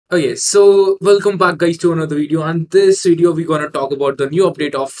Okay, so welcome back guys to another video, and this video we're gonna talk about the new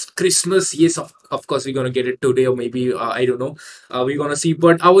update of Christmas. Yes, of course we're gonna get it today, or maybe I don't know. We're gonna see.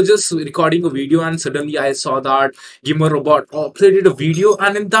 But I was just recording a video and suddenly I saw that Gamer Robot uploaded a video,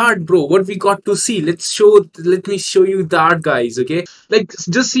 and in that, bro, what we got to see? Let me show you that, guys. Okay, like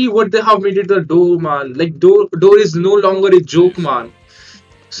just see what they have made it the door, man. Like door is no longer a joke, man.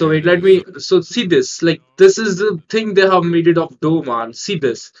 So wait, let me. So see this. Like this is the thing they have made it of door, man. See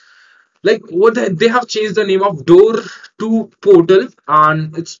this. Like what they have changed the name of door to portal,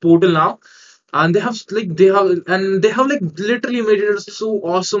 and it's portal now. And they have like literally made it so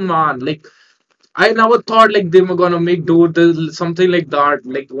awesome, man. Like I never thought like they were gonna make door something like that.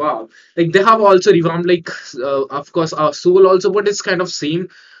 Like wow. Like they have also revamped like of course our soul also, but it's kind of same.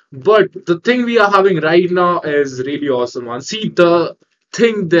 But the thing we are having right now is really awesome, man. See the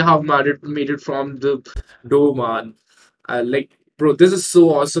thing they have made it from the door, man. Like, bro, this is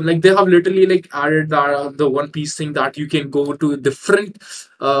so awesome. Like, they have literally like added the One Piece thing that you can go to different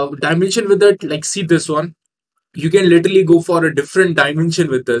dimension with it. Like, see this one. You can literally go for a different dimension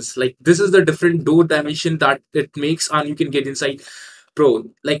with this. Like, this is the different door dimension that it makes, and you can get inside. Bro,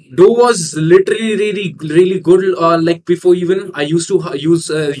 like door was literally really good. Like before, even I used to use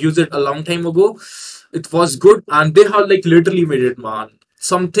it a long time ago. It was good, and they have like literally made it, man,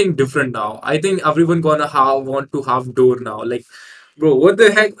 something different now. I think everyone gonna have want to have door now. Like, bro, what the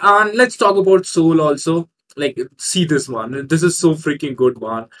heck? And let's talk about soul also. Like, see this one. This is so freaking good,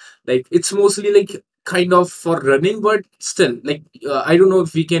 man. Like, it's mostly like kind of for running, but still, like, I don't know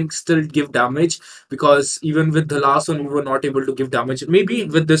if we can still give damage, because even with the last one we were not able to give damage. Maybe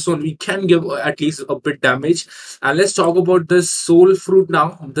with this one we can give at least a bit damage. And let's talk about this soul fruit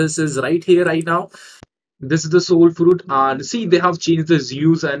now. This is right here right now. This is the soul fruit, and see they have changed the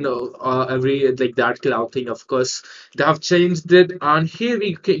zoos and every like that cloud thing. Of course, they have changed it, and here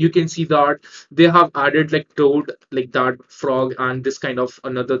you can see that they have added like toad, like that frog, and this kind of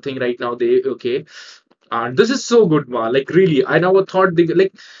another thing right now. They okay, and this is so good, man. Like really, I never thought they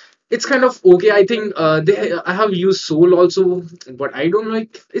like. It's kind of okay. I think I have used soul also, but I don't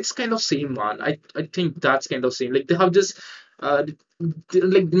like. It's kind of same, man. I think that's kind of same. Like they have just uh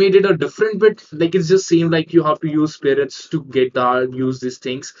like made it a different bit. Like it's just same. Like you have to use spirits to get that use these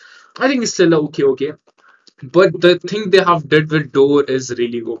things. I think it's still okay. But the thing they have did with door is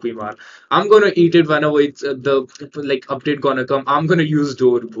really OP, man. I'm gonna eat it whenever it's the like update gonna come. I'm gonna use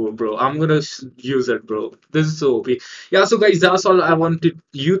door, bro. I'm gonna use it, bro. This is so OP. Yeah, so guys, that's all I wanted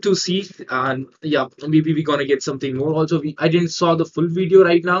you to see, and yeah, maybe we gonna get something more. Also, I didn't saw the full video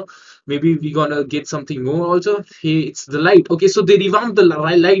right now. Maybe we gonna get something more. Also, hey, it's the light. Okay, so they revamped the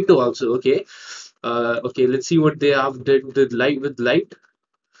light also. Okay, okay. Let's see what they have did the light with light.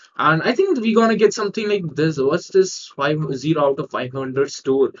 And I think we're gonna get something like this. What's this 50 out of 500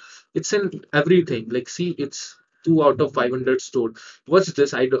 store? It's in everything. Like, see, it's 2 out of 500 store. What's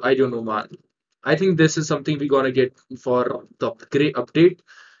this? I don't know, man. I think this is something we're gonna get for the upgrade update.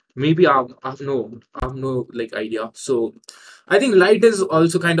 Maybe I have no like idea. So I think light is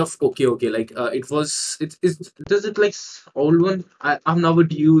also kind of okay. Like it was it's does it like old one? I've never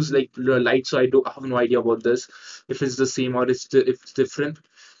used like the light, so I have no idea about this. If it's the same or if it's different.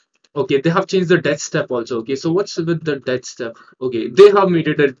 Okay, they have changed the death step also. Okay, so what's with the death step? Okay, they have made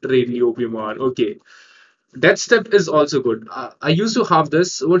it a really OP, man. Okay, death step is also good. I used to have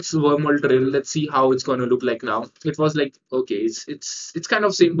this. What's wormhole trail? Let's see how it's gonna look like now. It was like okay, it's kind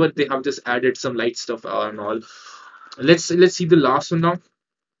of same, but they have just added some light stuff and all. Let's see the last one now.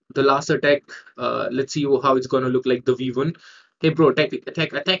 The last attack. Let's see how it's gonna look like the V1. Hey bro,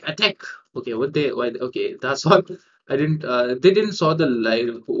 attack. Okay, what they why okay, that's all. I didn't they didn't saw the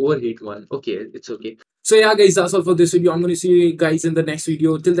live overheat one. Okay, it's okay. So yeah guys, that's all for this video. I'm gonna see you guys in the next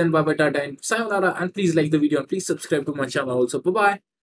video. Till then, bye bye, tata, and sayonara, and please like the video and please subscribe to my channel also. Bye bye.